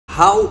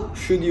How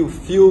should you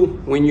feel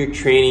when you're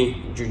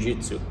training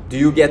jiu-jitsu? Do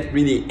you get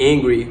really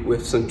angry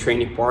with some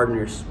training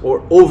partners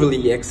or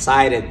overly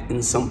excited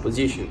in some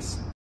positions?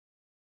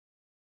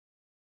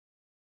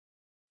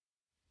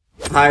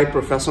 Hi,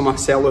 Professor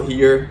Marcelo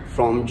here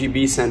from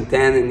GB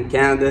Ste-Anne in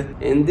Canada.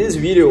 In this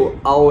video,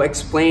 I'll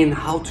explain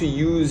how to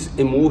use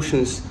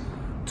emotions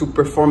to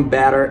perform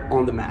better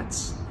on the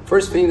mats.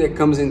 First thing that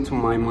comes into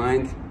my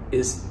mind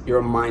is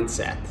your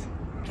mindset.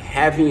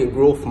 Having a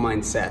growth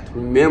mindset,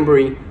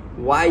 remembering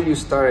why you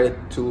started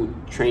to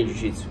train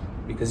jiu-jitsu,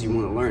 because you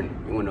want to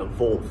learn, you want to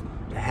evolve.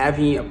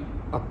 Having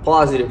a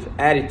positive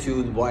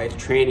attitude while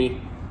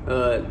training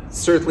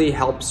certainly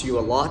helps you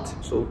a lot.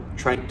 So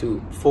trying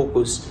to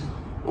focus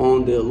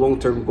on the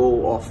long-term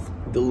goal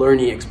of the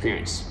learning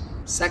experience.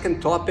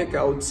 Second topic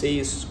I would say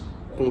is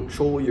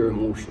control your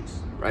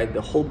emotions, right?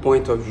 The whole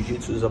point of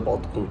jiu-jitsu is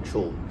about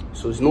control.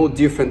 So it's no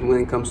different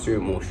when it comes to your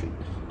emotion.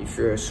 If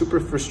you're super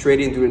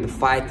frustrated during the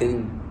fight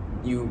and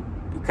you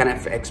kind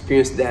of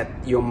experience that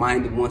your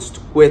mind wants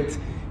to quit,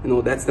 you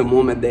know, that's the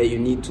moment that you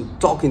need to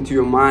talk into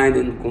your mind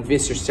and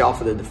convince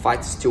yourself that the fight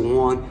is still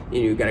on and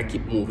you gotta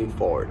keep moving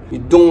forward. You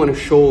don't want to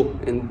show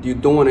and you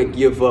don't want to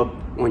give up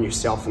on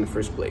yourself in the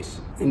first place.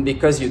 And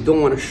because you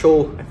don't want to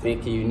show, I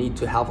think you need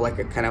to have like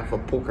a kind of a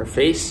poker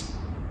face.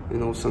 You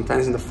know,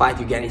 sometimes in the fight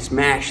you're getting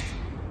smashed.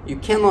 You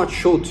cannot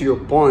show to your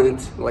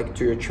opponent, like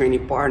to your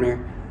training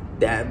partner,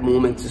 that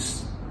moment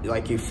is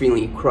like you're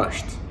feeling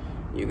crushed.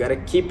 You gotta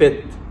keep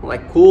it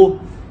like cool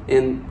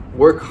and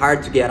work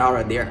hard to get out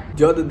of there.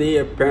 The other day,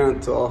 a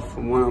parent of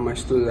one of my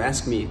students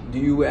asked me, do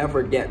you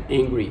ever get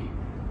angry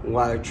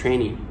while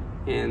training?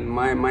 And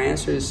my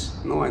answer is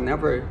no, I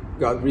never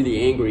got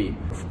really angry.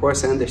 Of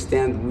course, I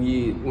understand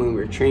when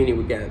we're training,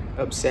 we get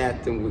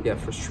upset and we get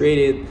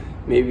frustrated,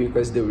 maybe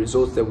because the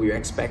results that we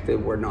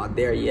expected were not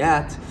there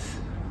yet.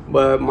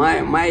 But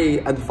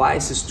my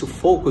advice is to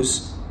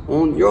focus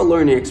on your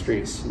learning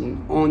experience,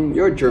 on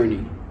your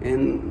journey,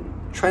 and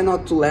try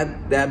not to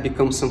let that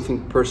become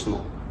something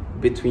personal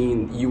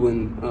between you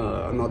and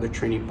another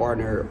training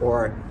partner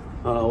or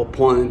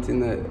opponent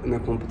in a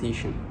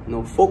competition. You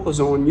know, focus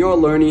on your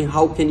learning.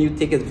 How can you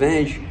take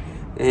advantage,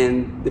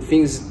 and the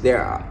things that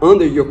are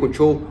under your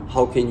control,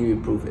 how can you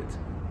improve it?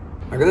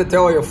 I'm gonna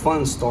tell you a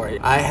fun story.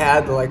 I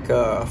had like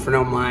a friend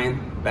of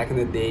mine back in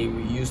the day.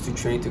 We used to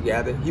train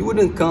together. He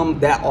wouldn't come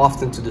that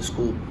often to the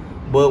school,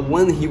 but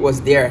when he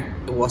was there,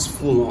 it was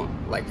full on.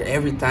 Like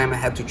every time I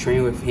had to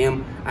train with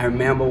him, I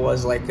remember it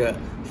was like a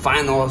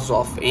finals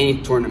of any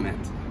tournament.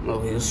 You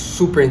know, it was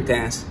super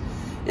intense.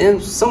 And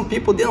some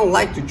people didn't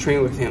like to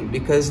train with him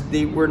because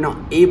they were not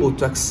able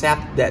to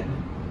accept that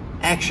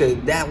actually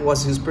that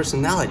was his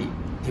personality.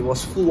 He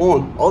was full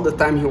on all the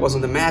time he was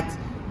on the mat.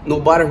 No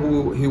matter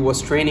who he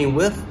was training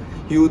with,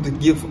 he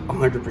would give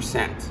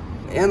 100%.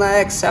 And I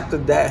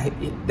accepted that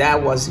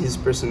that was his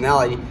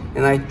personality,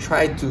 and I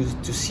tried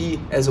to see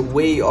as a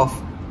way of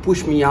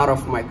push me out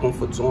of my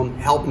comfort zone,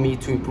 help me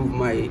to improve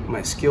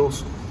my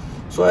skills.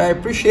 So I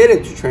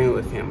appreciated to train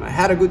with him. I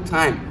had a good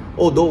time.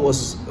 Although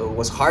it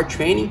was hard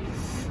training,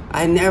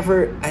 I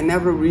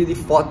never really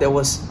thought that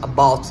was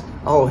about,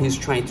 oh, he's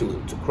trying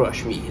to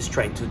crush me, he's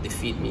trying to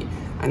defeat me.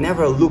 I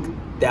never looked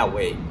that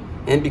way.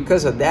 And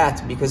because of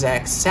that, because I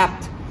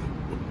accept,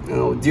 you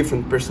know,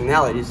 different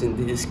personalities, in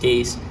this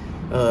case,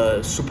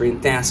 super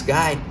intense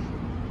guy,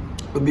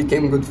 we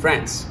became good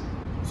friends.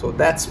 So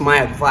that's my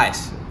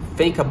advice.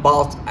 Think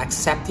about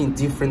accepting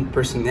different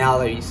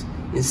personalities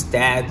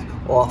instead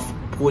of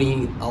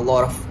putting a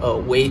lot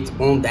of weight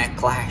on that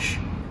clash.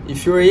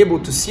 If you're able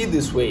to see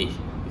this way,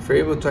 if you're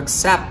able to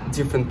accept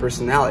different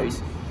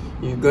personalities,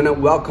 you're gonna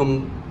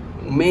welcome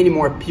many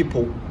more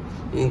people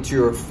into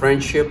your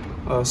friendship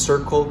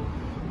circle.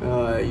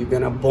 You're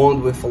gonna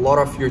bond with a lot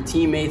of your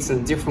teammates in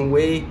a different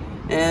way,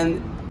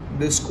 and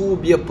the school will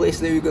be a place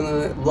that you're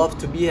gonna love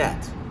to be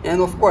at.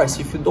 And of course,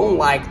 if you don't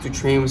like to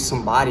train with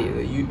somebody,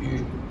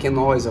 you can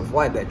always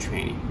avoid that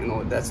training. You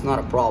know, that's not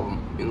a problem.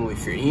 You know,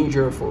 if you're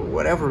injured for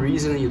whatever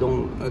reason you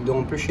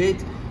don't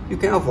appreciate, you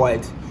can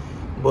avoid.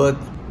 But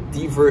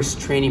diverse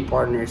training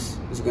partners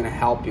is gonna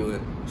help you.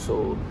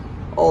 So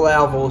all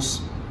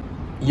levels,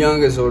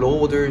 youngers or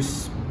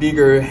olders,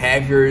 bigger,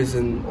 heavier,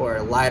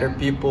 or lighter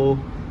people,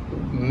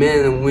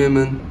 men and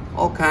women,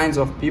 all kinds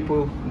of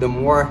people, the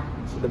more,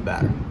 the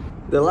better.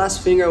 The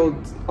last thing I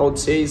would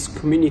say is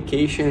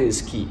communication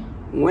is key.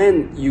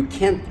 When you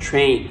can't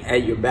train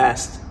at your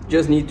best,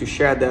 just need to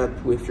share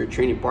that with your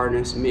training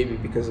partners, maybe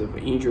because of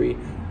injury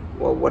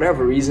or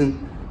whatever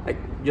reason. Like,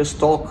 just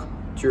talk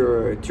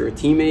to your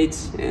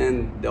teammates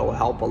and that will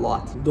help a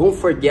lot. Don't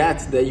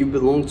forget that you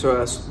belong to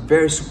a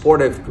very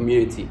supportive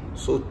community,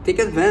 so take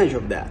advantage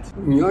of that.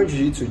 In your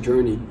jiu-jitsu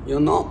journey, you're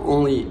not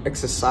only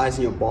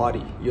exercising your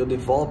body, you're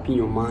developing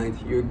your mind,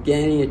 you're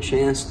getting a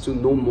chance to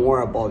know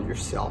more about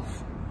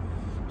yourself.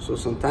 So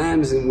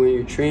sometimes when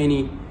you're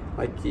training,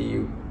 like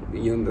you're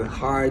in the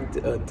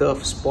hard,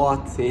 tough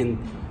spot and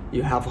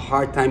you have a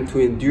hard time to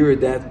endure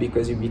that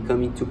because you're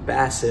becoming too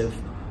passive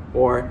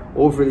or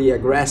overly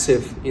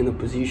aggressive in a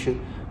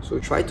position. So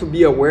try to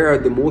be aware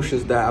of the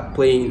emotions that are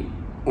playing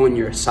on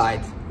your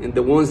side, and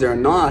the ones that are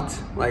not,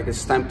 like,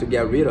 it's time to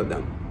get rid of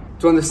them.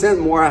 To understand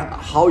more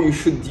how you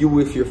should deal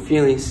with your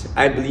feelings,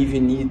 I believe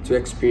you need to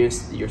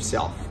experience it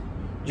yourself.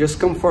 Just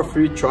come for a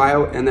free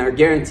trial, and I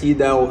guarantee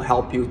that will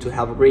help you to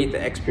have a great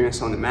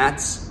experience on the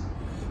mats.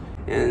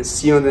 And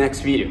see you on the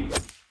next video.